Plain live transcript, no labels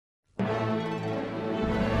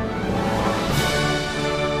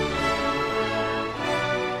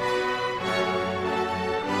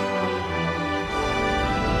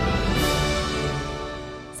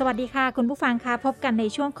สวัสดีค่ะคุณผู้ฟังค่ะพบกันใน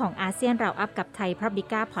ช่วงของอาเซียนเราอัพกับไทย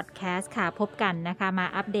Publica Podcast ค่ะพบกันนะคะมา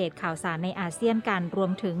อัปเดตข่าวสารในอาเซียนกันรว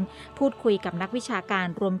มถึงพูดคุยกับนักวิชาการ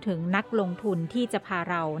รวมถึงนักลงทุนที่จะพา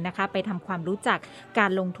เรานะคะไปทำความรู้จักกา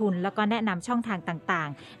รลงทุนแล้วก็แนะนำช่องทางต่าง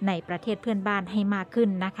ๆในประเทศเพื่อนบ้านให้มากขึ้น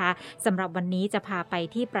นะคะสำหรับวันนี้จะพาไป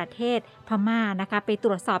ที่ประเทศพม่านะคะไปต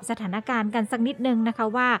รวจสอบสถานการณ์กันสักนิดนึงนะคะ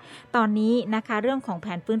ว่าตอนนี้นะคะเรื่องของแผ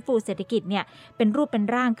นฟื้นฟูเศรษฐกิจเนี่ยเป็นรูปเป็น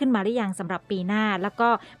ร่างขึ้นมาหรือยังสำหรับปีหน้าแล้วก็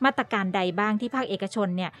มาตรการใดบ้างที่ภาคเอกชน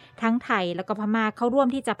เนี่ยทั้งไทยแล้วก็พม่าเข้าร่วม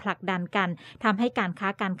ที่จะผลักดันกันทำให้การค้า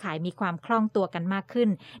การขายมีความคล่องตัวกันมากขึ้น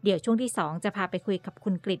เดี๋ยวช่วงที่2จะพาไปคุยกับคุ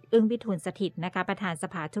ณกฤษอึ้งวิทูลสถิตนะคะประธานส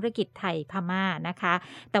ภาธุรกิจไทยพม่านะคะ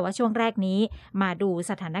แต่ว่าช่วงแรกนี้มาดู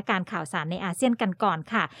สถานการณ์ข่าวสารในอาเซียนกันก่อน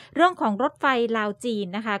ค่ะเรื่องของรถไฟลาวจีน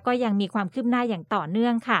นะคะก็ยังมีความคืบหน้าอย่างต่อเนื่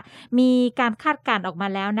องค่ะมีการคาดการณ์ออกมา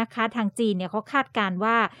แล้วนะคะทางจีนเนี่ยเขาคาดการณ์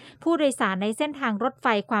ว่าผู้โดยสารในเส้นทางรถไฟ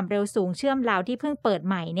ความเร็วสูงเชื่อมลาวที่เพิ่งเปิดใ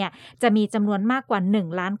หม่เนี่ยจะมีจำนวนมากกว่า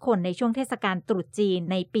1ล้านคนในช่วงเทศกาลตรุษจีน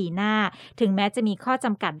ในปีหน้าถึงแม้จะมีข้อจ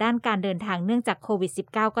ำกัดด้านการเดินทางเนื่องจากโควิด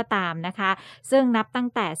 -19 ก็ตามนะคะซึ่งนับตั้ง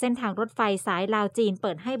แต่เส้นทางรถไฟสายลาวจีนเ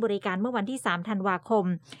ปิดให้บริการเมื่อวันที่3ธันวาคม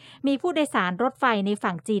มีผู้โดยสารรถไฟใน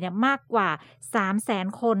ฝั่งจีนมากกว่า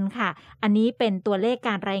 300,000 คนค่ะอันนี้เป็นตัวเลขก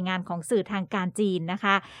ารรายงานของสื่อทางการจีนนะค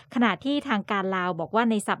ะขณะที่ทางการลาวบอกว่า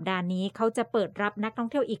ในสัปดาห์นี้เขาจะเปิดรับนักท่อง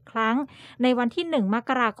เที่ยวอีกครั้งในวันที่1ม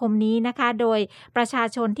กราคมนี้นะคะโดยประชา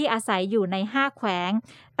ชนที่อาศัยอยู่ใน5แขวง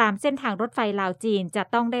ตามเส้นทางรถไฟลาวจีนจะ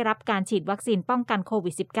ต้องได้รับการฉีดวัคซีนป้องกันโควิ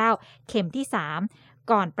ด -19 เข็มที่3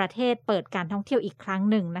ก่อนประเทศเปิดการท่องเที่ยวอีกครั้ง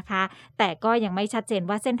หนึ่งนะคะแต่ก็ยังไม่ชัดเจน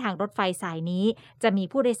ว่าเส้นทางรถไฟสายนี้จะมี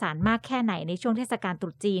ผู้โดยสารมากแค่ไหนในช่วงเทศกาลต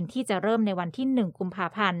รุษจีนที่จะเริ่มในวันที่1กุมภา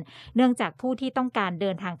พันธ์เนื่องจากผู้ที่ต้องการเดิ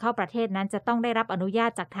นทางเข้าประเทศนั้นจะต้องได้รับอนุญา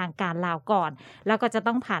ตจากทางการลาวก่อนแล้วก็จะ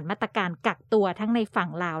ต้องผ่านมาตรการกักตัวทั้งในฝั่ง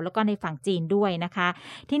ลาวแล้วก็ในฝั่งจีนด้วยนะคะ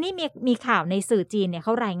ทีนี้มีข่าวในสื่อจีนเนี่ยเข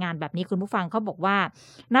ารายงานแบบนี้คุณผู้ฟังเขาบอกว่า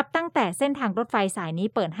นับตั้งแต่เส้นทางรถไฟสายนี้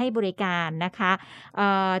เปิดให้บริการนะคะ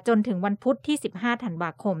จนถึงวันพุธที่15ธันว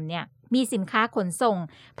าคมเนี่ยมีสินค้าขนส่ง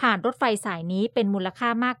ผ่านรถไฟสายนี้เป็นมูลค่า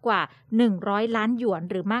มากกว่า100ล้านหยวน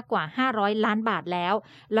หรือมากกว่า500ล้านบาทแล้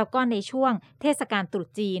วก็ในช่วงเทศกาลตรุษ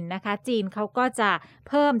จีนนะคะจีนเขาก็จะ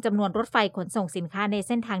เพิ่มจำนวนรถไฟขนส่งสินค้าในเ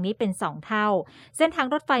ส้นทางนี้เป็น2เท่าเส้นทาง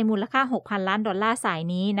รถไฟมูลค่า 6,000 ล้านดอลลาร์สาย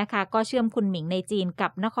นี้นะคะก็เชื่อมคุนหมิงในจีนกั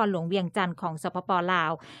บนครหลวงเวียงจันทร์ของสปป.ลา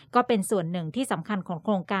วก็เป็นส่วนหนึ่งที่สำคัญของโค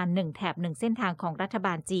รงการ1แถบ1เส้นทางของรัฐบ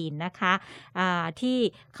าลจีนนะคะที่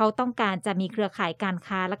เขาต้องการจะมีเครือข่ายการ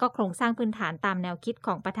ค้าและก็โครงสร้างพื้นฐานตามแนวคิดข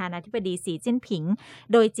องประธานาธิบดีสีจิ้นผิง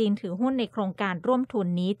โดยจีนถือหุ้นในโครงการร่วมทุน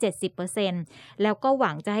นี้ 70% แล้วก็ห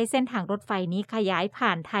วังจะให้เส้นทางรถไฟนี้ขยายผ่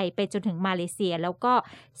านไทยไปจนถึงมาเลเซียแล้วก็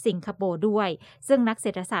สิงคโปร์ด้วยซึ่งนักเศร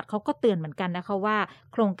ษฐศาสตร์เขาก็เตือนเหมือนกันนะคะว่า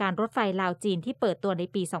โครงการรถไฟลาวจีนที่เปิดตัวใน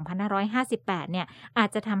ปี 2558 เนี่ยอาจ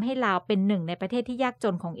จะทำให้ลาวเป็นหนึ่งในประเทศที่ยากจ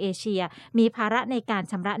นของเอเชียมีภาระในการ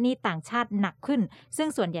ชำระหนี้ต่างชาติหนักขึ้นซึ่ง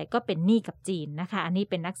ส่วนใหญ่ก็เป็นหนี้กับจีนนะคะอันนี้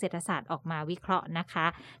เป็นนักเศรษฐศาสตร์ออกมาวิเคราะห์นะคะ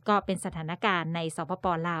ก็เป็นสถานการณ์ในสปป.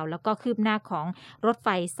ลาวแล้วก็คืบหน้าของรถไฟ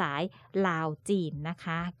สายลาวจีนนะค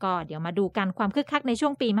ะก็เดี๋ยวมาดูกันความคึกคักในช่ว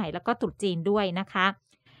งปีใหม่แล้วก็ตรุษจีนด้วยนะคะ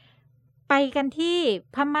ไปกันที่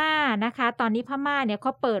พม่านะคะตอนนี้พม่าเนี่ยเข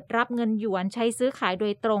าเปิดรับเงินหยวนใช้ซื้อขายโด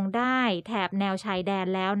ยตรงได้แถบแนวชายแดน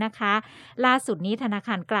แล้วนะคะล่าสุดนี้ธนาค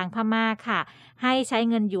ารกลางพม่าค่ะให้ใช้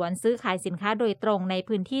เงินหยวนซื้อขายสินค้าโดยตรงใน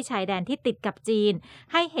พื้นที่ชายแดนที่ติดกับจีน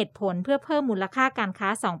ให้เหตุผลเพื่อเพิ่มมูลค่าการค้า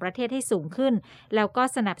2ประเทศให้สูงขึ้นแล้วก็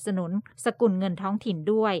สนับสนุนสกุลเงินท้องถิ่น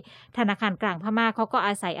ด้วยธนาคารกลางพม่าเขาก็อ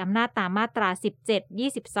าศัยอำนาจตามมาตรา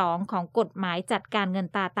17 22ของกฎหมายจัดการเงิน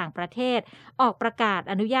ตราต่างประเทศออกประกาศ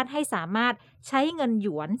อนุญาตให้สามารถใช้เงินหย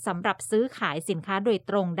วนสำหรับซื้อขายสินค้าโดย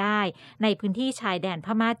ตรงได้ในพื้นที่ชายแดนพ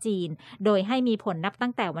ม่าจีนโดยให้มีผลนับตั้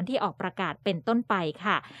งแต่วันที่ออกประกาศเป็นต้นไป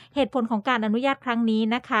ค่ะเหตุผลของการอนุญาตครั้งนี้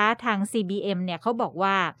นะคะทาง CBM เนี่ยเขาบอก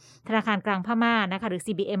ว่าธนาคารกลางพม่านะคะหรือ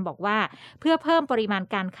CBM บอกว่าเพื่อเพิ่มปริมาณ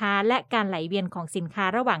การค้าและการไหลเวียนของสินค้า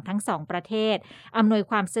ระหว่างทั้ง2ประเทศอำนวย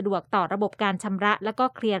ความสะดวกต่อระบบการชำระและก็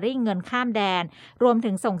เคลียร์ริ่งเงินข้ามแดนรวมถึ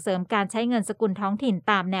งส่งเสริมการใช้เงินสกุลท้องถิ่น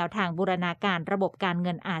ตามแนวทางบูรณาการระบบการเ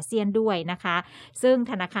งินอาเซียนด้วยนะคะซึ่ง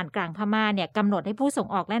ธนาคารกลางพม่าเนี่ยกำหนดให้ผู้ส่ง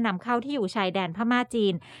ออกและนำเข้าที่อยู่ชายแดนพม่าจี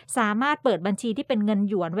นสามารถเปิดบัญชีที่เป็นเงิน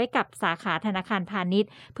หยวนไว้กับสาขาธนาคารพาณิชย์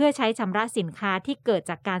เพื่อใช้ชำระสินค้าที่เกิด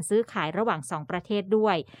จากการซื้อขายระหว่าง2ประเทศด้ว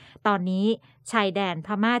ยตอนนี้ชายแดนพ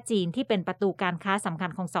ม่าจีนที่เป็นประตูการค้าสำคัญ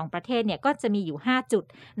ของ2ประเทศเนี่ยก็จะมีอยู่5จุด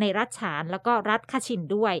ในรัฐฉานแล้วก็รัฐคาชิน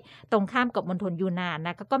ด้วยตรงข้ามกับมณฑลยูนานน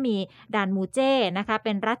ะก็มีด่านมูเจ้นะคะเ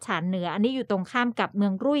ป็นรัฐฉานเหนืออันนี้อยู่ตรงข้ามกับเมื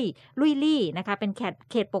องลุยลี่นะคะเป็น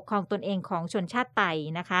เขตปกครอง ตนเองของชนชาติไต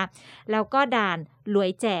นะคะแล้วก็ด่านหลว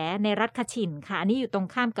ยแจ๋ในรัฐคชินค่ะอันนี้อยู่ตรง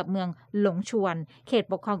ข้ามกับเมืองหลงชวนเขต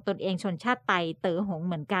ปกครองตนเองชนชาติไตเต๋อหงเ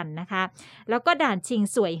หมือนกันนะคะแล้วก็ด่านชิง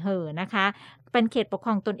สวยเหอนะคะเป็นเขตปกค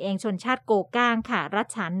รองตนเองชนชาติโกก้างค่ะรัฐ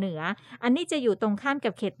ฉานเหนืออันนี้จะอยู่ตรงข้าม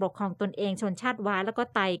กับเขตปกครองตนเองชนชาติว้าแล้วก็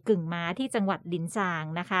ไตกึ่งม้าที่จังหวัดลินซาง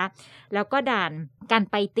นะคะแล้วก็ด่านกัน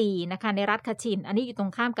ไปตีนะคะในรัฐคชินอันนี้อยู่ตร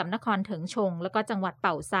งข้ามกับนครเถิงชงแล้วก็จังหวัดเ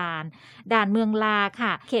ป่าซานด่านเมืองลาค่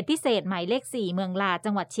ะเขตพิเศษหมายเลข4เมืองลา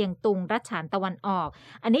จังหวัดเชียงตุงรัฐฉานตะวันออก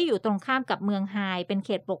อันนี้อยู่ตรงข้ามกับเมืองไฮเป็นเข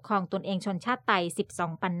ตปกครองตนเองชนชาติไต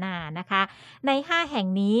12ปันนานะคะใน5แห่ง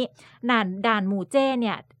นี้ด่านหมู่เจ้เ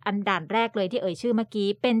นี่ยอันด่านแรกเลยที่เอ่ยชื่อเมื่อกี้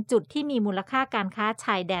เป็นจุดที่มีมูลค่าการค้าช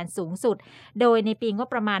ายแดนสูงสุดโดยในปีงบ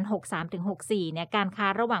ประมาณ 63-64 เนี่ยการค้า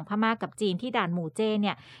ระหว่างพม่ากับจีนที่ด่านหมู่เจ้เ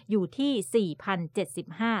นี่ยอยู่ที่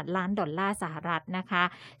 4,075 ล้านดอลลาร์สหรัฐนะคะ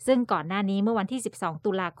ซึ่งก่อนหน้านี้เมื่อวันที่12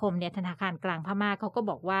ตุลาคมเนี่ยธนาคารกลางพม่าเขาก็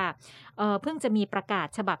บอกว่าเพิ่งจะมีประกาศ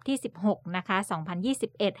ฉบับที่16นะคะ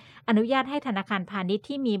2021อนุญาตให้ธนาคารพาณิชย์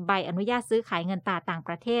ที่มีใบอนุญาตซื้อขายเงินตราต่างป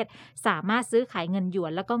ระเทศสามารถซื้อขายเงินหยว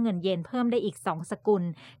นแล้วก็เงินเยนเพิ่มได้อีก2สกุล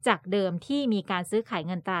จากเดิมที่มีการซื้อขาย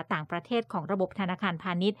เงินตราต่างประเทศของระบบธนาคารพ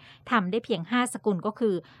าณิชย์ทำได้เพียง5สกุลก็คื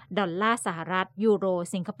อดอลลาร์สหรัฐยูโร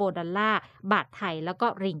สิงคโปร์ดอลลาร์บาทไทยแล้วก็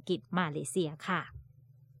ริงกิตมาเลเซียค่ะ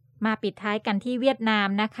มาปิดท้ายกันที่เวียดนาม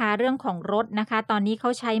นะคะเรื่องของรถนะคะตอนนี้เขา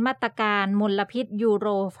ใช้มาตรการมลพิษยูโ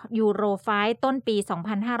ร5ต้นปี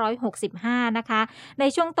2565นะคะใน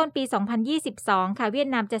ช่วงต้นปี2022ค่ะเวียด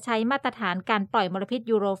นามจะใช้มาตรฐานการปล่อยมลพิษ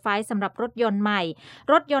ยูโร5สำหรับรถยนต์ให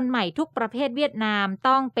ม่ทุกประเภทเวียดนาม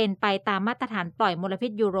ต้องเป็นไปตามมาตรฐานปล่อยมลพิ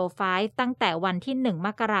ษยูโร5ตั้งแต่วันที่1ม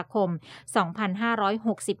กราคม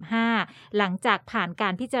2565หลังจากผ่านกา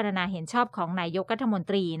รพิจารณาเห็นชอบของนายกรัฐมน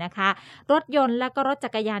ตรีนะคะรถยนต์และก็รถ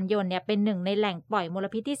จักรยานยนต์เนี่ยเป็นหนึ่งในแหล่งปล่อยมล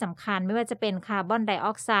พิษที่สำคัญไม่ว่าจะเป็นคาร์บอนไดอ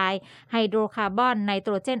อกไซด์ไฮโดรคาร์บอนไนโต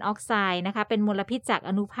รเจนออกไซด์นะคะเป็นมลพิษจาก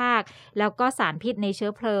อนุภาคแล้วก็สารพิษในเชื้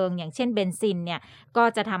อเพลิงอย่างเช่นเบนซินเนี่ยก็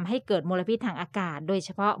จะทำให้เกิดมลพิษทางอากาศโดยเฉ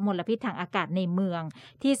พาะมลพิษทางอากาศในเมือง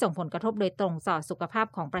ที่ส่งผลกระทบโดยตรงต่อสุขภาพ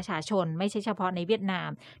ของประชาชนไม่ใช่เฉพาะในเวียดนาม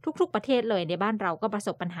ทุกๆประเทศเลยในบ้านเราก็ประส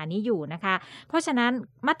บปัญหานี้อยู่นะคะเพราะฉะนั้น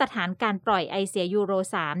มาตรฐานการปล่อยไอเสียยูโร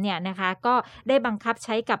3เนี่ยนะคะก็ได้บังคับใ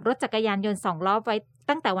ช้กับรถจักรยานยนต์2ล้อไว้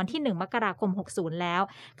ตั้งแต่วันที่1มกราคม60แล้ว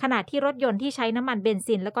ขณะที่รถยนต์ที่ใช้น้ำมันเบน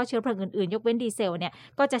ซินแล้วก็เชื้อเพลิงอื่นๆยกเว้นดีเซลเนี่ย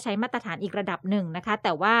ก็จะใช้มาตรฐานอีกระดับหนึ่งนะคะแ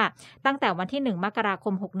ต่ว่าตั้งแต่วันที่1มกราค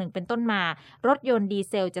ม61เป็นต้นมารถยนต์ดี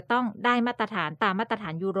เซลจะต้องได้มาตรฐานตามมาตรฐา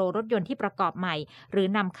นยูโรรถยนต์ที่ประกอบใหม่หรือ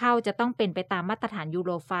นำเข้าจะต้องเป็นไปตามมาตรฐานยูโ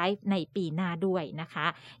ร5ในปีหน้าด้วยนะคะ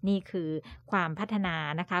นี่คือความพัฒนา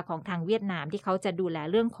นะคะของทางเวียดนามที่เขาจะดูแล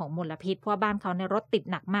เรื่องของมลพิษเพราะบ้านเขาในรถติด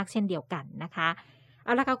หนักมากเช่นเดียวกันนะคะเอ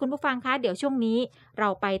าละค่ะคุณผู้ฟังคะเดี๋ยวช่วงนี้เรา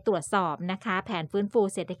ไปตรวจสอบนะคะแผนฟื้นฟู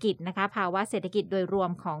เศรษฐกิจนะคะภาวะเศรษฐกิจโดยรว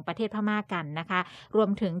มของประเทศพม่ากันนะคะรวม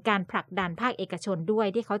ถึงการผลักดันภาคเอกชนด้วย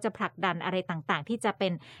ที่เขาจะผลักดันอะไรต่างๆที่จะเป็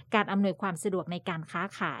นการอำนวยความสะดวกในการค้า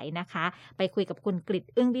ขายนะคะไปคุยกับคุณกฤษ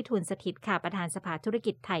อึ้งวิทูลสถิตค่ะประธานสภาธุร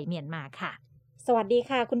กิจไทยเมียนมาค่ะสวัสดี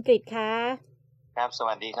ค่ะคุณกฤษค่ะครับส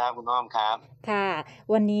วัสดีครับคุณอ้อมครับค่ะ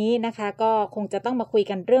วันนี้นะคะก็คงจะต้องมาคุย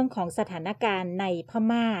กันเรื่องของสถานการณ์ในพ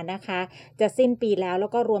ม่านะคะจะสิ้นปีแล้ว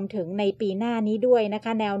ก็รวมถึงในปีหน้านี้ด้วยนะค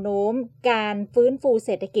ะแนวโน้มการฟื้นฟูเ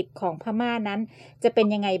ศรษฐกิจของพม่านั้นจะเป็น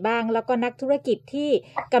ยังไงบ้างแล้วก็นักธุรกิจที่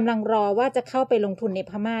กำลังรอว่าจะเข้าไปลงทุนใน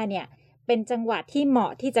พม่าเนี่ยเป็นจังหวะที่เหมา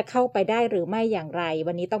ะที่จะเข้าไปได้หรือไม่อย่างไร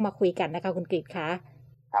วันนี้ต้องมาคุยกันนะคะคุณกฤษคะ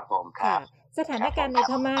ครับผมครับสถานการณ์ใน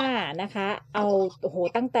พม่านะคะเอา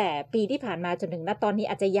ตั้งแต่ปีที่ผ่านมาจนถึงณตอนนี้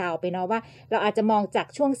อาจจะยาวไปเนาะว่าเราอาจจะมองจาก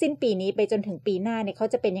ช่วงสิ้นปีนี้ไปจนถึงปีหน้าเนี่ยเขา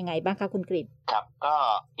จะเป็นยังไงบ้างคะคุณกฤษครับก็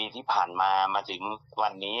ปีที่ผ่านมาถึงวั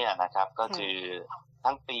นนี้นะครับก็คือ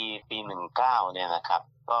ทั้งปี19เนี่ยนะครับ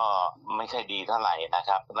ก็ไม่ค่อยดีเท่าไหร่นะค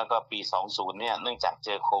รับแล้วก็ปี20เนี่ยเนื่องจากเจ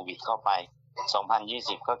อโควิดเข้าไป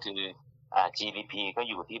2020ก็คือGDP ก็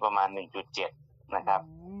อยู่ที่ประมาณ 1.7 นะครับ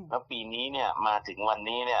แล้วปีนี้เนี่ยมาถึงวัน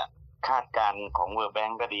นี้เนี่ยคาดการณ์ของ World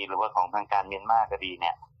Bank ก็ดีหรือว่าของทางการเมียนมาก็ดีเ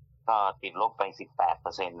นี่ยก็ติดลบไป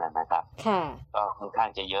 18% นะครับก็ค่อนข้าง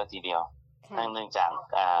จะเยอะทีเดียวเนื่องจาก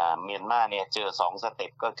เมียนมาเนี่ยเจอ2สเต็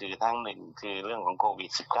ปก็คือทั้ง1คือเรื่องของโควิ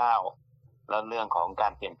ด -19 แล้วเรื่องของกา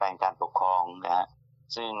รเปลี่ยนแปลงการปกครองนะฮะ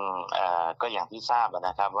ซึ่งก็อย่างที่ทราบ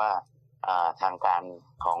นะครับว่าทางการ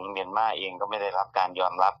ของเมียนมาเองก็ไม่ได้รับการยอ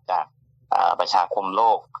มรับจากประชาคมโล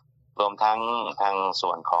กรวมทั้งทาง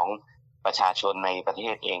ส่วนของประชาชนในประเท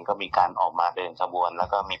ศเองก็มีการออกมาเดินขบวนแล้ว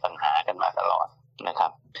ก็มีปัญหากันมาตลอดนะครั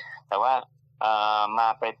บแต่ว่ามา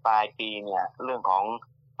ปลายปีเนี่ยเรื่องของ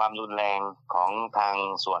ความรุนแรงของทาง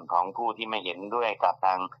ส่วนของผู้ที่ไม่เห็นด้วยกับท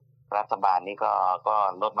างรัฐบาลนี่ก็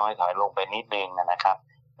ลดน้อยถอยลงไปนิดนึงนะครับ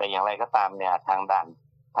แต่อย่างไรก็ตามเนี่ยทาง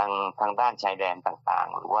ด้านชายแดนต่าง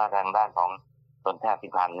ๆหรือว่าทางด้านของ ชนชาติ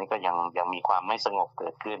พันธุ์นี่ก็ยังมีความไม่สงบเกิ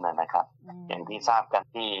ดขึ้นนะครับอย่างที่ทราบกัน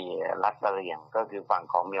ที่รัฐกะเหรี่ยงก็คือฝั่ง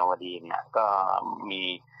ของเมียวดีเนี่ยก็มี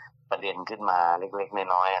ประเด็นขึ้นมาเล็ก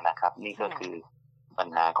ๆน้อยๆนะครับนี่ก็คือปัญ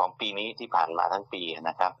หาของปีนี้ที่ผ่านมาทั้งปี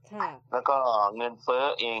นะครับแล้วก็เงินเฟ้อ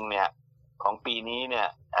เองเนี่ยของปีนี้เนี่ย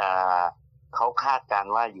เขาคาดการ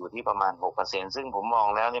ว่าอยู่ที่ประมาณ 6% ซึ่งผมมอง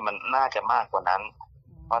แล้วเนี่ยมันน่าจะมากกว่านั้น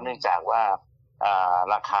เพราะเนื่องจากว่า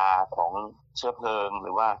ราคาของเชื้อเพลิงห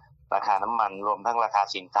รือว่าราคาน้ำมันรวมทั้งราคา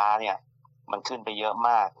สินค้าเนี่ยมันขึ้นไปเยอะม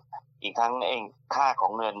ากอีกทั้งเองค่าขอ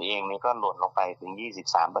งเงินเองนี่ก็หล่นลงไปถึง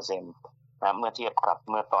 23% นะเมื่อเทียบกับ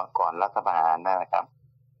เมื่อตอนก่อนรัฐประหารนะครับ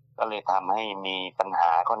ก็เลยทำให้มีปัญห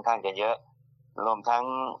าค่อนข้างจะเยอะรวมทั้ง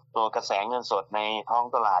ตัวกระแสเงินสดในท้อง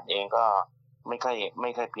ตลาดเองก็ไม่ค่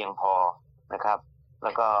อยเพียงพอนะครับแ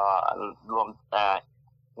ล้วก็รวม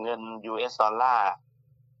เงิน US ดอลลาร์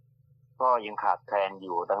ก็ยังขาดแคลนอ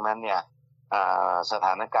ยู่ดังนั้นเนี่ยสถ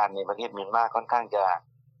านการณ์ในประเทศเมียนมาค่อนข้างจะ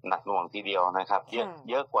หนักหน่วงทีเดียวนะครับ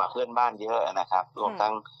เยอะกว่าเพื่อนบ้านเยอะนะครับรวมทั้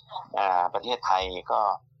งประเทศไทยก็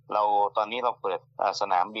ตอนนี้เราเปิดส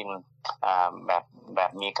นามบินแบ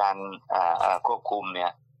บมีการควบคุมเนี่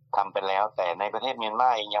ยทำไปแล้วแต่ในประเทศเมียนมา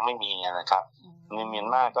ยังไม่มีนะครับในเมียน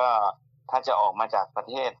มาก็ถ้าจะออกมาจากประ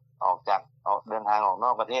เทศเดินทางออกน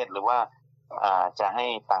อกประเทศหรือว่าจะให้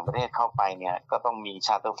ต่างประเทศเข้าไปเนี่ยก็ต้องมีช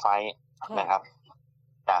าร์เตอร์ไฟล์นะครับ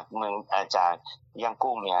จากเมืองจากย่าง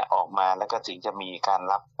กุ้งเนี่ยออกมาแล้วก็ถึงจะมีการ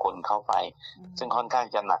รับคนเข้าไปซึ่งค่อนข้าง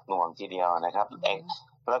จะหนักหน่วงทีเดียวนะครับ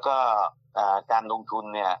แล้วก็การลงทุน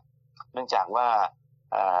เนี่ยเนื่องจากว่า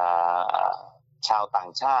ชาวต่า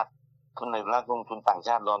งชาติคนในนักลงทุนต่างช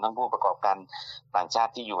าติรวมทั้งผู้ประกอบการต่างชา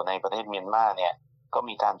ติที่อยู่ในประเทศเมียนมาเนี่ยก็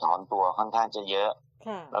มีการถอนตัวค่อนข้างจะเยอะ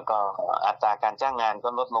แล้วก็อัตราการจ้างงานก็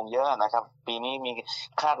ลดลงเยอะนะครับปีนี้มี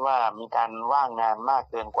คาดว่ามีการว่างงานมาก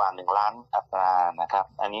เกินกว่า1ล้านอัตรานะครับ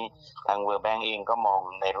อันนี้ทาง World Bank เองก็มอง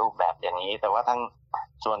ในรูปแบบอย่างนี้แต่ว่าทั้ง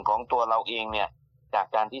ส่วนของตัวเราเองเนี่ยจาก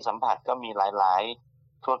การที่สัมผัสก็มีหลาย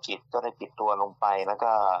ๆธุรกิจก็ได้ปิดตัวลงไปแล้ว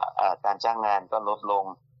ก็การจ้างงานก็ลดลง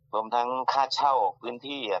รวมทั้งค่าเช่าพื้น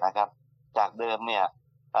ที่นะครับจากเดิมเนี่ย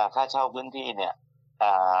ค่าเช่าพื้นที่เนี่ย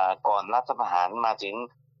ก่อนรัฐประหารมาถึง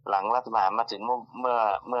หลังรัฐประหารมาถึงเ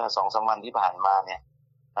มื่อ 2-3 วันที่ผ่านมาเนี่ย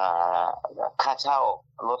ค่าเช่า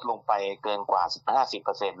ลดลงไปเกินกว่า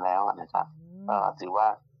 50% แล้วนะครับถือว่า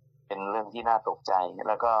เป็นเรื่องที่น่าตกใจ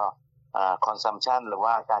แล้วก็consumption หรือ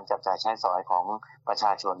ว่าการจับจ่ายใช้สอยของประช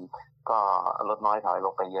าชนก็ลดน้อยถอยล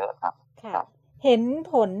งไปเยอะครับเห็น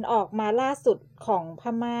ผลออกมาล่าสุดของพ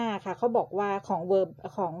ม่าค่ะเขาบอกว่าของ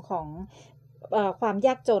ความย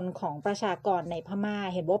ากจนของประชากรในพม่า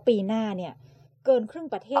เห็นว่าปีหน้าเนี่ยเกินครึ่ง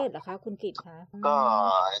ประเทศเหรอคะคุณกิตคะก็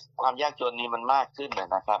ความยากจนนี้มันมากขึ้น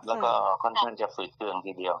นะครับแล้วก็ค่อนข้างจะฝืดเคือง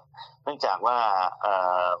ทีเดียวเนื่องจากว่า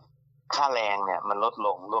ค่าแรงเนี่ยมันลดล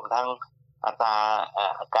งรวมทั้งอัตรา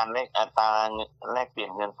การอัตราแลกเปลี่ย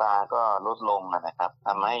นเงินตราก็ลดลงนะครับท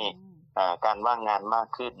ำให้การว่างงานมาก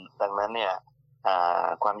ขึ้นดังนั้นเนี่ย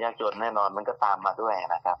ความยากจนแน่นอนมันก็ตามมาด้วย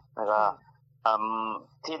นะครับแล้วก็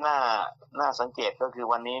ที่น่าสังเกตก็คือ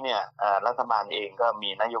วันนี้เนี่ยรัฐบาลเองก็มี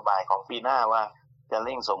นโยบายของปีหน้าว่าจะเ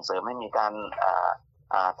ร่งส่งเสริมให้มีการ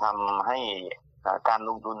ทำให้การล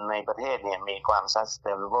งทุนในประเทศเนี่ยมีความ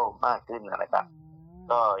sustainable มากขึ้นนะครับ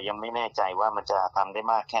ก็ยังไม่แน่ใจว่ามันจะทำได้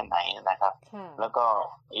มากแค่ไหนนะครับแล้วก็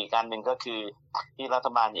อีกการหนึ่งก็คือที่รัฐ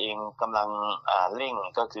บาลเองกำลังเร่ง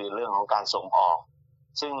ก็คือเรื่องของการส่งออก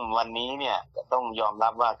ซึ่งวันนี้เนี่ยต้องยอมรั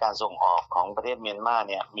บว่าการส่งออกของประเทศเมียนมา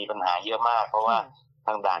เนี่ยมีปัญหาเยอะมากเพราะว่าท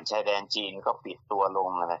างด่านชายแดนจีนก็ปิดตัวลง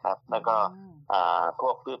นะครับแล้วก็พ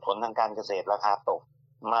วกพืชผลทางการเกษตรราคาตก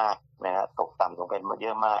มากนะครับตกต่ำลงไปเย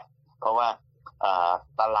อะมากเพราะว่า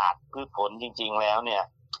ตลาดพืชผลจริงๆแล้วเนี่ย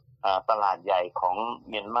ตลาดใหญ่ของ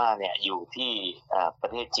เมียนมาเนี่ยอยู่ที่ปร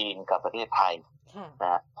ะเทศจีนกับประเทศไทยน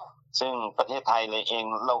ะซึ่งประเทศไทยเลยเอง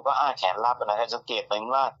เราก็อ้าแขนรับนะครับสังเกตเห็น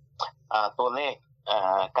ว่าตัวเลข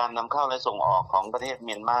การนำเข้าและส่งออกของประเทศเ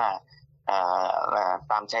มียนมา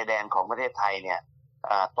ตามชายแดนของประเทศไทยเนี่ย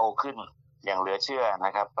โตขึ้นอย่างเหลือเชื่อน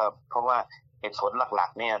ะครับเพราะว่าเหตุผลหลั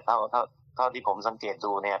กๆเนี่ยเท่าที่ผมสังเกต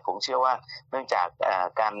ดูเนี่ยผมเชื่อว่าเนื่องจาก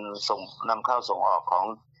การนำเข้าส่งออกของ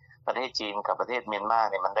ประเทศจีนกับประเทศเมียนมา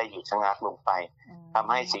เนี่ยมันได้หยุดชะงักลงไปทำ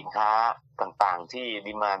ให้สินค้าต่างๆที่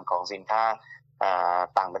ดีมานด์ของสินค้า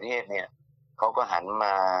ต่างประเทศเนี่ยเขาก็หันม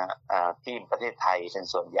าที่ประเทศไทยเป็น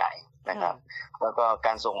ส่วนใหญ่นะครับแล้วก็ก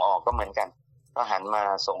ารส่งออกก็เหมือนกันก็หันมา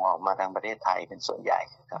ส่งออกมาทางประเทศไทยเป็นส่วนใหญ่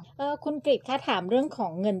นะครับคุณกฤษคะถามเรื่องขอ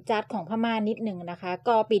งเงินจัดของพม่านิดหนึ่งนะคะ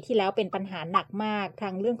ก็ปีที่แล้วเป็นปัญหาหนักมาก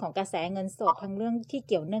ทั้งเรื่องของกระแสเงินสดทั้งเรื่องที่เ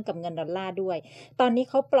กี่ยวเนื่องกับเงินดอลลาร์ด้วยตอนนี้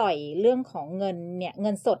เขาปล่อยเรื่องของเ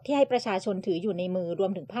งินสดที่ให้ประชาชนถืออยู่ในมือรว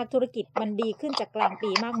มถึงภาคธุรกิจมันดีขึ้นจากกลางปี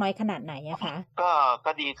มากน้อยขนาดไหนอะคะ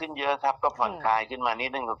ก็ดีขึ้นเยอะครับก็ผ่อนคลายขึ้นมานิด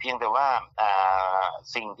นึงเพียงแต่ว่า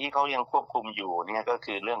สิ่งที่เขายังควบคุมอยู่เนี่ยก็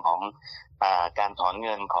คือเรื่องของการถอนเ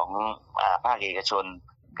งินของภาคเอกชน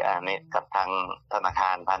กับทางธนาค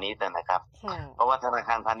ารพาณิชย์นะครับเพราะว่าธนาค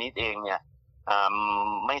ารพาณิชย์เองเนี่ย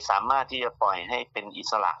ไม่สามารถที่จะปล่อยให้เป็นอิ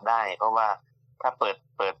สระได้เพราะว่าถ้าเปิด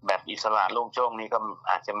แบบอิสระโล่งโจ้งนี้ก็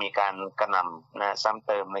อาจจะมีการกระหน่ำนะซ้ำเ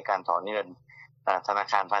ติมในการถอนเงินธนา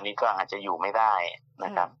คารพาณิชย์ก็อาจจะอยู่ไม่ได้น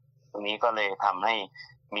ะครับตรงนี้ก็เลยทำให้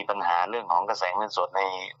มีปัญหาเรื่องของกระแสเงินสด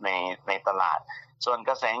ในตลาดส่วน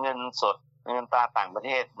กระแสเงินสดเงินตราต่างประเท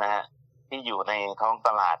ศนะฮะที่อยู่ในท้องต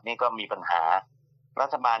ลาดนี่ก็มีปัญหารั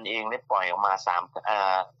ฐบาลเองได้ปล่อยออกมา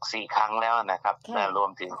4 ครั้งแล้วนะครับรวม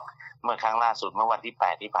ถึงเมื่อครั้งล่าสุดเมื่อวันที่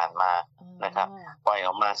8ที่ผ่านมานะครับปล่อยอ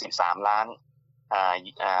อกมา13 ล้าน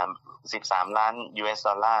13 ล้าน US ด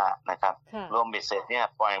อลลาร์นะครับรวมเบ็ดเสร็จเนี่ย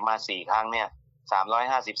ปล่อยออกมา4 ครั้งเนี่ย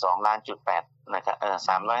352 ล้านจุด8นะครับ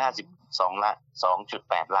352 ล้าน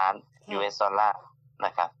 2.8 ล้าน US ดอลลาร์น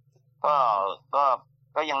ะครับ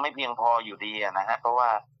ก็ยังไม่เพียงพออยู่ดีนะฮะเพราะว่า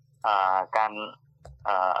การ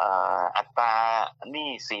อัตราหนี้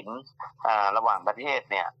สินระหว่างประเทศ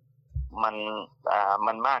เนี่ย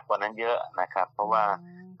มันมากกว่านั้นเยอะนะครับเพราะว่า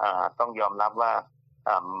ต้องยอมรับว่า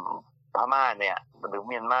พม่าเนี่ยหรือเ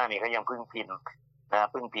มียนมาเนี่ยก็ยังพึ่ง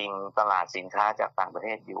พิงตลาดสินค้าจากต่างประเท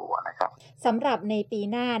ศอยู่นะครับสำหรับในปี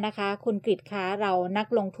หน้านะคะคุณกฤษคะเรานัก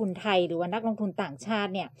ลงทุนไทยหรือว่านักลงทุนต่างชา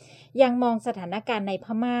ติเนี่ยยังมองสถานการณ์ในพ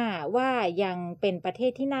ม่าว่ายังเป็นประเท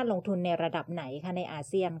ศที่น่าลงทุนในระดับไหนคะในอา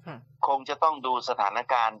เซียนค่ะคงจะต้องดูสถาน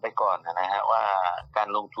การณ์ไปก่อนนะฮะว่าการ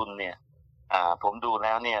ลงทุนเนี่ยผมดูแ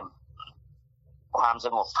ล้วเนี่ยความส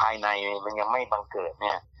งบภายในมันยังไม่บังเกิดเ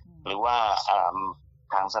นี่ยหรือว่า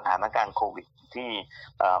ทางสถานการณ์โควิดที่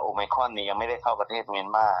โอไมครอนนี่ยังไม่ได้เข้าประเทศเมียน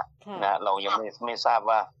มานะเรายังไม่ทราบ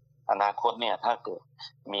ว่าอนาคตเนี่ยถ้าเกิด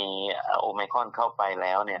มีโอไมครอนเข้าไปแ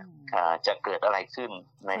ล้วเนี่ยจะเกิดอะไรขึ้น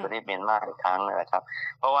ในประเทศเมียนมาอีกครั้งนะครับ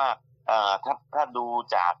เพราะว่าถ้าดู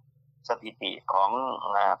จากสถิติของ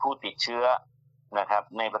ผู้ติดเชื้อนะครับ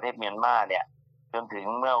ในประเทศเมียนมาเนี่ยจนถึง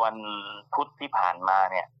เมื่อวันพุธที่ผ่านมา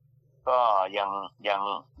เนี่ยก็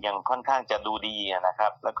ยังค่อนข้างจะดูดีนะครั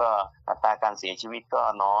บแล้วก็อัตราการเสียชีวิตก็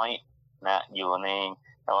น้อยนะอยู่ใน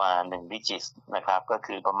1 digit นะครับก็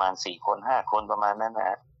คือประมาณ4 คน 5 คนประมาณนั้นน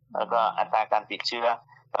ะแล้วก็อัตราการติดเชื้อ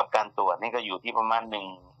กับการตรวจนี่ก็อยู่ที่ประมาณ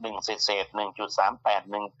1เศษ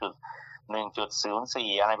 1.38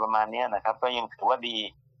 1.04 อะไรประมาณนี้นะครับก็ยังถือว่าดี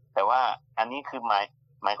แต่ว่าอันนี้คือ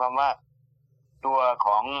หมายความว่าตัวข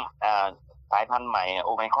องสายพันธุ์ใหม่โอ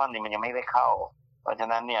ไมครอนนี่มันยังไม่ได้เข้าเพราะฉะ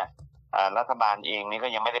นั้นเนี่ยรัฐบาลเองนี่ก็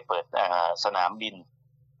ยังไม่ได้เปิดสนามบิน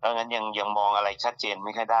เพราะงั้นยังมองอะไรชัดเจนไ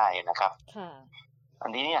ม่ค่อยได้นะครับอัน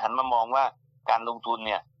นี้หันมามองว่าการลงทุนเ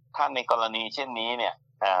นี่ยถ้าในกรณีเช่นนี้เนี่ย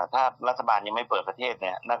ถ้ารัฐบาลยังไม่เปิดประเทศเ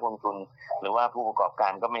นี่ยนักลงทุนหรือว่าผู้ประกอบกา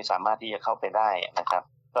รก็ไม่สามารถที่จะเข้าไปได้นะครับ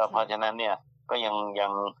ก็เพราะฉะนั้นเนี่ยก็ยั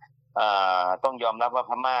งต้องยอมรับว่า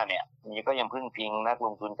พม่าเนี่ยก็ยังพึ่งพิงนักล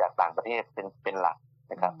งทุนจากต่างประเทศเป็นหลัก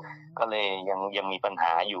นะครับก็เลยยังมีปัญห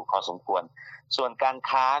าอยู่พอสมควรส่วนการ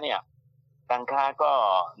ค้าก็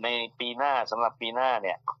ในปีหน้าสำหรับปีหน้าเ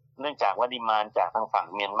นี่ยเนื่องจากว่าดีมานด์จากทางฝั่ง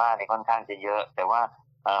เมียนมาเนี่ยค่อนข้างจะเยอะแต่ว่า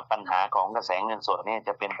ปัญหาของกระแสเงินสดเนี่ยจ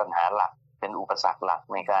ะเป็นปัญหาหลักเป็นอุปสรรคหลัก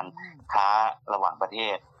ในการค้าระหว่างประเท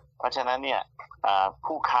ศเพราะฉะนั้นเนี่ย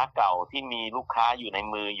ผู้ค้าเก่าที่มีลูกค้าอยู่ใน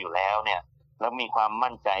มืออยู่แล้วเนี่ยแล้วมีความ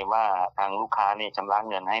มั่นใจว่าทางลูกค้าเนี่ยชำระ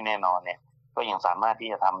เงินให้แน่นอนเนี่ยก็ยังสามารถที่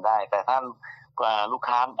จะทำได้แต่ถ้าลูก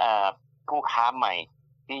ค้าผู้ค้าใหม่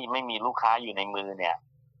ที่ไม่มีลูกค้าอยู่ในมือเนี่ย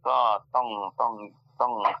ก็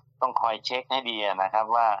ต้องคอยเช็คให้ดีนะครับ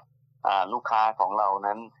ว่าลูกค้าของเรา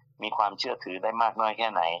นั้นมีความเชื่อถือได้มากน้อยแค่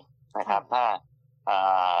ไหนนะครับถ้า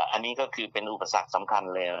อันนี้ก็คือเป็นอุปสรรคสำคัญ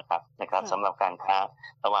เลยนะครับสำหรับการค้า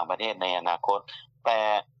ระหว่างประเทศในอนาคตแต่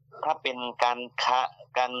ถ้าเป็นก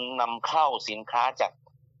ารนำเข้าสินค้าจาก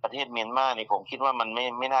ประเทศเมียนมาเนี่ยผมคิดว่ามัน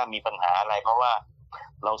ไม่น่ามีปัญหาอะไรเพราะว่า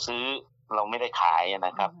เราซื้อเราไม่ได้ขายน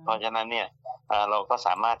ะครับเพราะฉะนั้นเนี่ยเราก็ส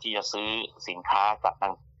ามารถที่จะซื้อสินค้ากับทา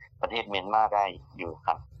งประเทศเมียนมาได้อยู่ค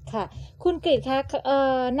รับค่ะคุณกฤษคะ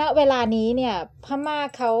ณเวลานี้เนี่ยพม่า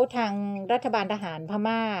เขาทางรัฐบาลทหารพ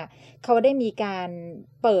ม่าเขาได้มีการ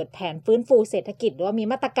เปิดแผนฟื้นฟูเศรษฐกิจหรือว่ามี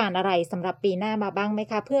มาตรการอะไรสำหรับปีหน้ามาบ้างไหม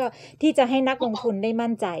คะเพื่อที่จะให้นักลงทุนได้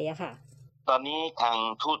มั่นใจอะค่ะตอนนี้ทาง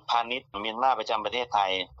ทูตพาณิชย์เมียนมาประจำประเทศไท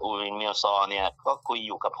ยอูรินเมียวซอเนี่ยก็คุยอ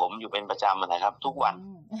ยู่กับผมอยู่เป็นประจำนะครับทุกวัน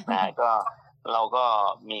ก็เราก็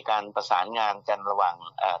มีการประสานงานกันระหว่าง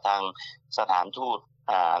ทางสถานทูต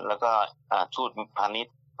แล้วก็ทูตพาณิช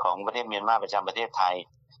ย์ของประเทศเมียนมาประจำประเทศไทย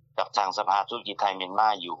กับทางสภาธุรกิจไทยเมียนมา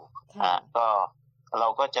อยู่ก็เรา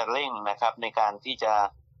ก็จะเร่งนะครับในการที่จะ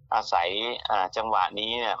อาศัยจังหวะ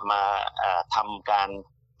นี้มาทำการ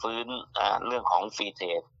ฟื้นเรื่องของฟรีเทร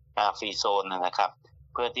ดฟรีโซนนะครับ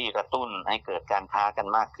เพื่อที่กระตุ้นให้เกิดการค้ากัน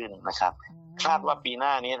มากขึ้นนะครับคาดว่าปีหน้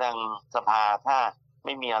านี้ทางสภาถ้าไ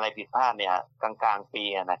ม่มีอะไรผิดพลาดเนี่ยกลางปี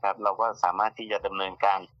นะครับเราก็สามารถที่จะดำเนินก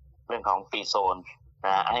ารเรื่องของฟรีโซน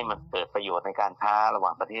ให้มันเกิดประโยชน์ในการค้าระหว่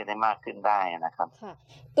างประเทศได้มากขึ้นได้นะครับค่ะ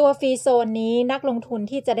ตัวฟรีโซนนี้นักลงทุน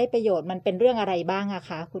ที่จะได้ประโยชน์มันเป็นเรื่องอะไรบ้างอะ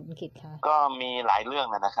คะคุณกิตคะก็มีหลายเรื่อง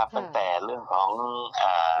นะครับตั้งแต่เรื่องของ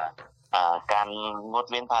การงด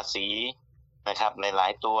เว้นภาษีนะครับหลา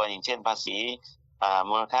ยๆตัวอย่างเช่นภาษี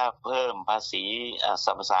มูลค่าเพิ่มภาษีส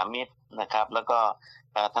รรพสามิตนะครับแล้วก็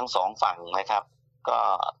ทั้งสองฝั่งนะครับก็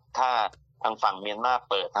ถ้าทางฝั่งเมียนมา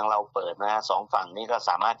เปิดทางเราเปิดนะฮะสองฝั่งนี้ก็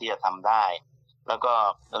สามารถที่จะทำได้แล้วก็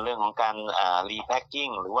เรื่องของการรีแพ็คกิ้ง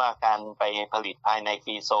หรือว่าการไปผลิตภายในฟ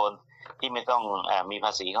รีโซนที่ไม่ต้องมีภ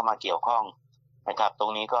าษีเข้ามาเกี่ยวข้องนะครับตร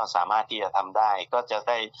งนี้ก็สามารถที่จะทำได้ก็จะ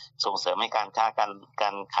ได้ส่งเสริมให้การค้ากา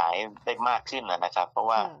รขายได้มากขึ้นนะครับเพราะ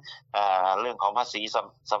ว่าเรื่องของภาษีส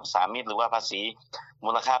รรพสามิตหรือว่าภาษี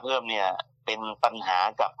มูลค่าเพิ่มเนี่ยเป็นปัญหา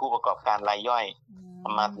กับผู้ประกอบการรายย่อย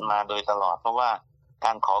มาโดยตลอดเพราะว่าก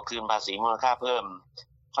ารขอคืนภาษีมูลค่าเพิ่ม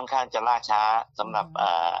ค่อนข้างจะล่าช้าสำหรับ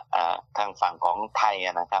ทางฝั่งของไทยน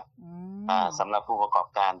ะครับสำหรับผู้ประกอบ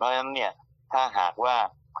การเพราะฉะนั้นเนี่ยถ้าหากว่า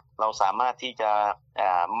เราสามารถที่จะ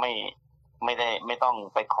ไม่ต้อง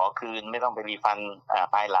ไปขอคืนไม่ต้องไปรีฟัน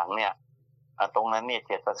ภายหลังเนี่ยตรงนั้นเนี่ย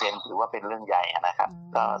 7% ถือว่าเป็นเรื่องใหญ่นะครับ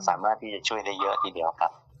ก็สามารถที่จะช่วยได้เยอะทีเดียวครั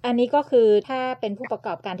บอันนี้ก็คือถ้าเป็นผู้ประก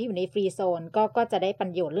อบการที่อยู่ในฟรีโซนก็จะได้ปร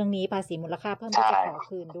ะโยชน์เรื่องนี้ภาษีมูลค่าเพิ่มที่จะขอ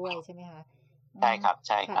คืนด้วยใช่ไหมคะใช่ครั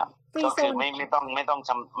บก็คือไม่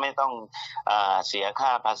ต้องเสียค่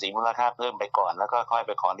าภาษีมูลค่าเพิ่มไปก่อนแล้วก็ค่อยไ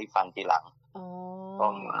ปขอรีฟันทีหลัง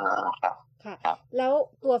ครับค่ะแล้ว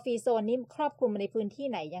ตัวฟรีโซนนี้ครอบคลุมในพื้นที่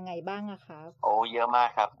ไหนยังไงบ้างอะคะโอ้เยอะมาก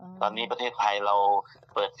ครับตอนนี้ประเทศไทยเรา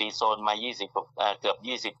เปิดฟรีโซนมาเกือบ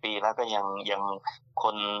20 ปีแล้วก็ยังค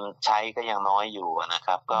นใช้ก็ยังน้อยอยู่นะค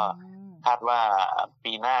รับก็คาดว่า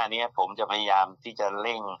ปีหน้านี้ผมจะพยายามที่จะเ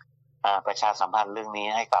ร่งประชาสัมพันธ์เรื่องนี้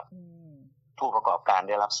ให้กับผู้ประกอบการ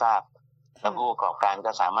ได้รับทราบและผู้ประกอบการ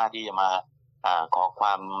ก็สามารถที่จะมาขอคว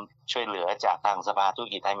ามช่วยเหลือจากทางสภาธุร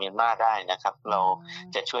กิจไทยเมียนมาได้นะครับเรา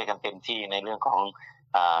จะช่วยกันเต็มที่ในเรื่องของ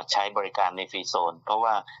ใช้บริการในฟรีโซนเพราะ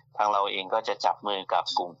ว่าทางเราเองก็จะจับมือกับ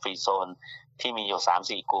กลุ่มฟรีโซนที่มีอยู่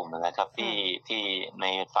 3-4 กลุ่มนะครับที่ใน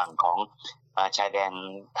ฝั่งของชายแดน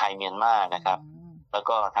ไทยเมียนมานะครับแล้ว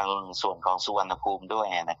ก็ทางส่วนของสุวรรณภูมิด้วย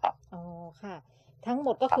นะครับอ๋อค่ะทั้งหม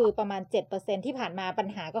ดก็คือประมาณ 7% ที่ผ่านมาปัญ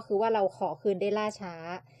หาก็คือว่าเราขอคืนได้ล่าช้า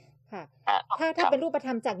ค่ะถ้าเป็นรูปธ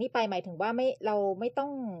รรมจากนี้ไปหมายถึงว่าเราไม่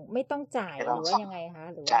ต้องจ่ายหรือว่ายังไงคะ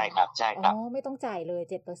หรือว่าใช่ครับไม่ต้องจ่ายเลย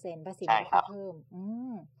 7% ภาษีมูลค่าเพิ่ม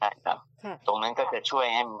ใช่ครับตรงนั้นก็จะช่วย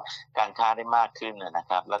ให้การค้าได้มากขึ้นนะ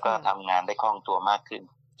ครับแล้วก็ทำงานได้คล่องตัวมากขึ้น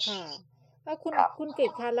ค่ะแล้วคุณกฤ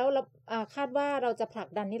ษคะแล้วคาดว่าเราจะผลัก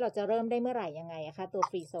ดันนี้เราจะเริ่มได้เมื่อไหร่ยังไงอะคะตัว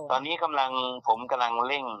ฟรีโซนตอนนี้ผมกำลัง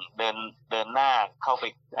เร่งเดินหน้าเข้าไป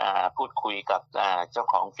พูดคุยกับเจ้า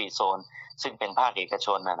ของฟรีโซนซึ่งเป็นภาคเอกช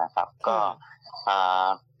นนะครับก็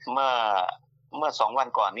เมื่อ2 วัน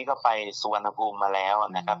ก่อนนี้ก็ไปสุวรรณภูมิมาแล้ว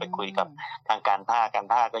นะครับไปคุยกับทางการ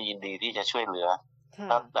ท่าก็ยินดีที่จะช่วยเหลือ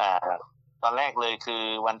แล้วตอนแรกเลยคือ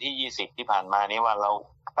วันที่20ที่ผ่านมานี้ว่าเรา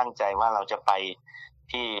ตั้งใจว่าเราจะไป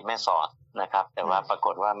ที่แม่สอดนะครับแต่ว่าปราก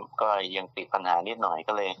ฏว่าก็ยังติดปัญหานิดหน่อย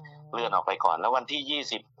ก็เลยเลื่อนออกไปก่อนแล้ววันที่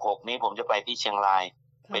26นี้ผมจะไปที่เชียงราย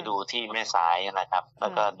ไปดูที่แม่สายนะครับแล้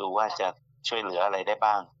วก็ดูว่าจะช่วยเหลืออะไรได้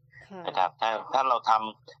บ้างนะครับถ้าเราท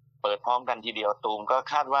ำเปิดพร้อมกันทีเดียวตูมก็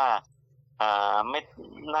คาดว่าไม่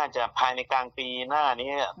น่าจะภายในกลางปีหน้า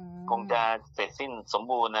นี้คงจะเสร็จสิ้นสม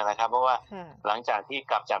บูรณ์นะครับเพราะว่าหลังจากที่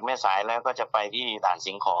กลับจากแม่สายแล้วก็จะไปที่ด่าน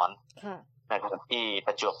สิงขรนะครับที่ป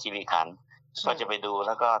ระจวบคีรีขันธ์ก็จะไปดูแ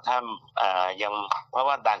ล้วก็ถ้ายังเพราะ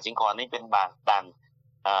ว่าด่านสิงขรนี่เป็นด่าน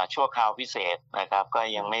ชั่วคราวพิเศษนะครับก็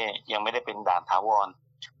ยังไม่ได้เป็นด่านถาวร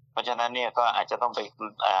เพราะฉะนั้นเนี่ยก็อาจจะต้องไป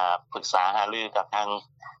ปรึกษาหารือกับทาง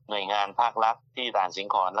หน่วยงานภาครัฐที่ด่านสิง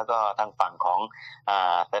ขรแล้วก็ทางฝั่งของ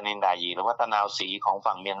ตะนินดายีหรือว่าตะนาวศรีของ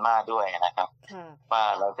ฝั่งเมียนมาด้วยนะครับว่า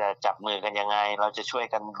เราจะจับมือกันยังไงเราจะช่วย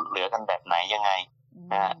กันเหลือกันแบบไหนยังไง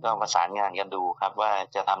ก็ประสานงานกันดูครับว่า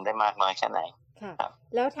จะทำได้มากน้อยแค่ไหน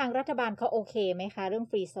แล้วทางรัฐบาลเขาโอเคไหมคะเรื่อง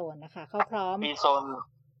ฟรีโซนนะคะเขาพร้อมฟรีโซน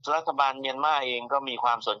รัฐบาลเมียนมาเองก็มีคว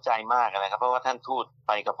ามสนใจมากนะครับเพราะว่าท่านทูตไ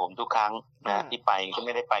ปกับผมทุกครั้งนะที่ไปก็ไ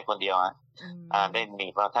ม่ได้ไปคนเดียวได้หนี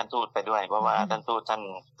เพราะท่านทูตไปด้วยเพราะว่าท่านทูต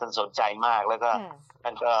ท่านสนใจมากแล้วก็ท่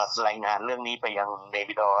านก็รายงานเรื่องนี้ไปยังเน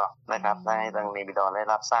บิดอร์นะครับให้ทางเนบิดอร์ได้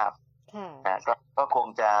รับทราบ ก็คง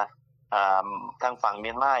จะทางฝั่งเมี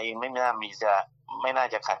ยนมาเองไม่น่า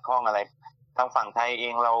จะขัดข้องอะไรทางฝั่งไทยเอ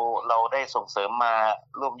งเราได้ส่งเสริมมา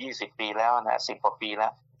ร่วม20 ปีแล้วนะ10 กว่าปีแล้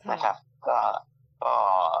วนะครับก็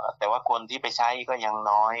แต่ว่าคนที่ไปใช้ก็ยัง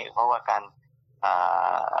น้อยเพราะว่าการ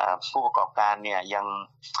ผู้ประกอบการเนี่ย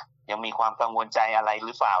ยังมีความกังวลใจอะไรห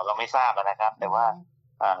รือเปล่าเราไม่ทราบนะครับแต่ว่า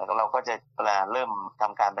เราก็จะเริ่มท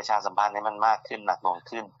ำการประชาสัมพันธ์ให้มันมากขึ้นหนักหน่วง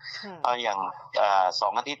ขึ้นเพราะอย่าง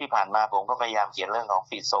2 อาทิตย์ที่ผ่านมาผมก็พยายามเขียนเรื่องของ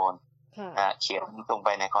ฟรีโซนเขียนตรงไป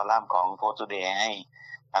ในคอลัมน์ของ Post Today ให้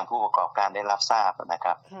ทางผู้ประกอบการได้รับทราบนะค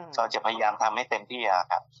รับก็จะพยายามทำให้เต็มที่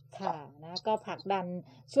ครับค่ะนะก็ผลักดัน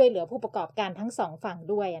ช่วยเหลือผู้ประกอบการทั้ง2 ฝั่ง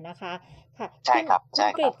ด้วยนะคะค่ะใช่ครับคุณ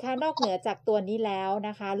กฤษคะนอกเหนือจากตัวนี้แล้วน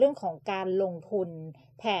ะคะเรื่องของการลงทุน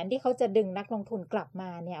แผนที่เขาจะดึงนักลงทุนกลับมา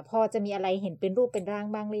เนี่ยพอจะมีอะไรเห็นเป็นรูปเป็นร่าง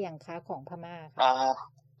บ้างหรือยังคะของพม่าค่ะ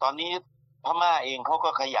ตอนนี้พม่าเองเขาก็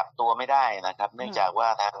ขยับตัวไม่ได้นะครับเนื่องจากว่า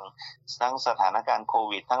ทั้งสถานการณ์โค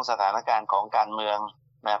วิดทั้งสถานการณ์ของการเมือง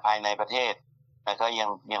ภายในประเทศก็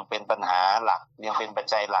ยังเป็นปัญหาหลักยังเป็นปัจ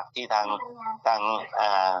จัยหลักที่ท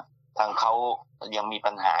างเขายังมี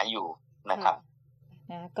ปัญหาอยู่นะครับ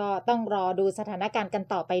ก็ต้องรอดูสถานการณ์กัน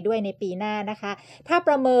ต่อไปด้วยในปีหน้านะคะถ้าป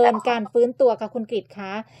ระเมินการฟื้นตัวกับคุณกฤษค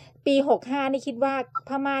ะปี65นี่คิดว่าพ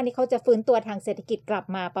ม่านี่เขาจะฟื้นตัวทางเศรษฐกิจกลับ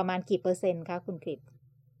มาประมาณกี่เปอร์เซ็นต์คะคุณกฤษ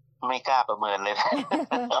ไม่กล้าประเมินเลย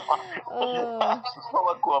เพราะ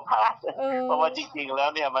ว่ากลัวพลาดเพราะว่าจริงๆแล้ว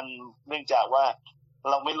เนี่ยมันเนื่องจากว่า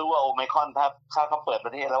เราไม่รู้ว่าโอไมครอนถ้าเขาเปิดป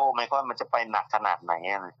ระเทศแล้วโอไมครอนมันจะไปหนักขนาดไหน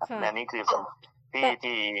นะครับอันนี้คือ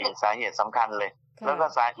ที่สาเหตุสำคัญเลยแล้วก็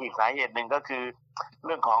อีกสาเหตุหนึ่งก็คือเ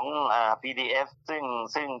รื่องของPDF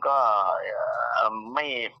ซึ่งก็ไ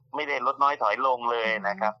ม่ได้ลดน้อยถอยลงเลย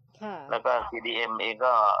นะครับแล้วก็ CDM เอง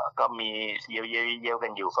ก็มีเยียวกั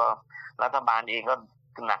นอยู่ก็รัฐบาลเองก็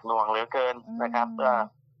หนักหน่วงเหลือเกินนะครับ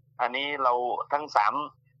อันนี้เราทั้ง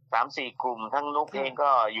3-4 กลุ่มทั้งนุกเองก็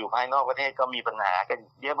อยู่ภายนอกประเทศก็มีปัญหากัน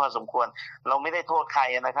เยอะพอสมควรเราไม่ได้โทษใคร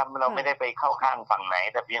นะครับเราไม่ได้ไปเข้าข้างฝั่งไหน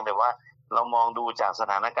แต่เพียงแต่ว่าเรามองดูจากส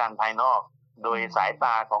ถานการณ์ภายนอกโดยสายต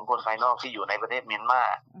าของคนภายนอกที่อยู่ในประเทศเมียนมา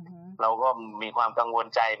เราก็มีความกังวล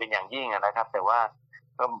ใจเป็นอย่างยิ่งนะครับแต่ว่า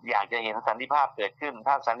ก็อยากจะเห็นสันติภาพเกิดขึ้น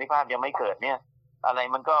ถ้าสันติภาพยังไม่เกิดเนี่ยอะไร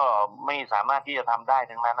มันก็ไม่สามารถที่จะทำได้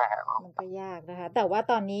ทั้งนั้นนะฮะมันก็ยากนะคะแต่ว่า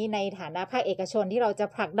ตอนนี้ในฐานะภาคเอกชนที่เราจะ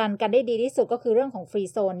ผลักดันกันได้ดีที่สุดก็คือเรื่องของฟรี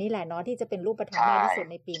โซนนี่แหละเนาะที่จะเป็นรูปธรรมมากที่สุด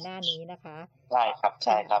ในปีหน้านี้นะคะใช่ค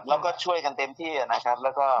รับแล้วก็ช่วยกันเต็มที่นะครับแ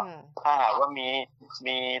ล้วก็ถ้าหากว่า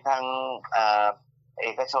มีทางเอ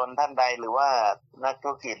กชนท่านใดหรือว่านักธุ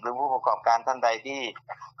รกิจหรือผู้ประกอบการท่านใดที่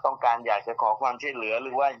ต้องการอยากจะขอความช่วยเหลือห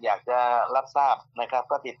รือว่าอยากจะรับทราบนะครับ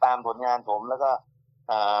ก็ติดตามผลงานผมแล้วก็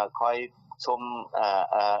คอยชม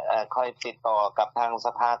คอยติดต่อกับทางส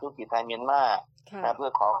ภาธุรกิจไทยเมียนมาเพื่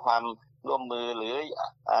อขอความร่วมมือหรือ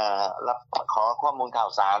รับขอข้อมูลข่า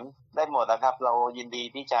วสารได้หมดนะครับเรายินดี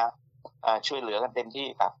ที่จะช่วยเหลือกันเต็มที่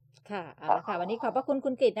ครับค่ะเอาละค่ะวันนี้ขอบพระคุณคุ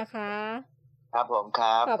ณกฤษนะคะครับผมค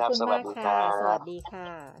รับขอบคุณมากค่ะสวัสดีค่ะ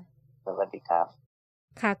สวัสดีครับ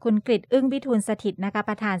ค่ะคุณกฤษอึ้งวิทูลสถิตนะคะ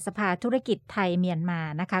ประธานสภาธุรกิจไทยเมียนมา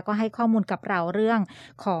นะคะก็ให้ข้อมูลกับเราเรื่อง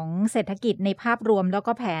ของเศรษฐกิจในภาพรวมแล้ว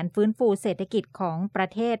ก็แผนฟื้นฟูเศรษฐกิจของประ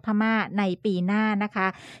เทศพม่าในปีหน้านะคะ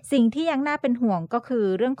สิ่งที่ยังน่าเป็นห่วงก็คือ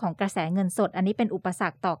เรื่องของกระแสเงินสดอันนี้เป็นอุปสร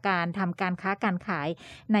รคต่อการทำการค้าการขาย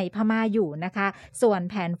ในพม่าอยู่นะคะส่วน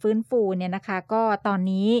แผนฟื้นฟูเนี่ยนะคะก็ตอน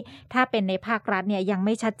นี้ถ้าเป็นในภาครัฐเนี่ยยังไ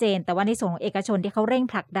ม่ชัดเจนแต่ว่าในส่วนของเอกชนที่เขาเร่ง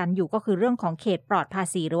ผลักดันอยู่ก็คือเรื่องของเขตปลอดภา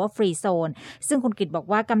ษีหรือว่าฟรีโซนซึ่งคุณกฤษบอก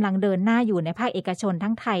ว่ากำลังเดินหน้าอยู่ในภาคเอกชน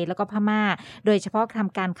ทั้งไทยแล้วก็พม่าโดยเฉพาะท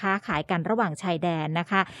ำการค้าขายกันระหว่างชายแดนนะ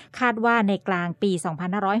คะคาดว่าในกลางปี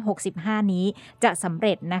2565นี้จะสำเ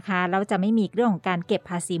ร็จนะคะแล้วจะไม่มีเรื่องของการเก็บ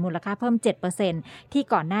ภาษีมูลค่าเพิ่ม 7% ที่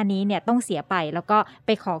ก่อนหน้านี้เนี่ยต้องเสียไปแล้วก็ไป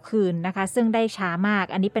ขอคืนนะคะซึ่งได้ช้ามาก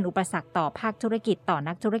อันนี้เป็นอุปสรรคต่อภาคธุรกิจต่อ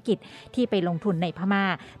นักธุรกิจที่ไปลงทุนในพม่า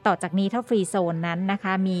ต่อจากนี้ถ้าฟรีโซนนั้นนะค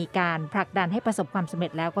ะมีการผลักดันให้ประสบความสำเร็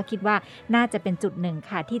จแล้วก็คิดว่าน่าจะเป็นจุดหนึ่ง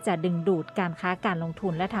ค่ะที่จะดึงดูดการค้าการลงทุ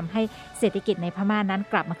นและทำให้เศรษฐกิจในพม่านั้น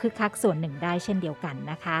กลับมาคึกคักส่วนหนึ่งได้เช่นเดียวกัน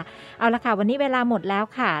นะคะเอาละค่ะวันนี้เวลาหมดแล้ว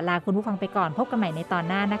ค่ะลาคุณผู้ฟังไปก่อนพบกันใหม่ในตอน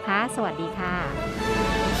หน้านะคะสวัสดีค่ะ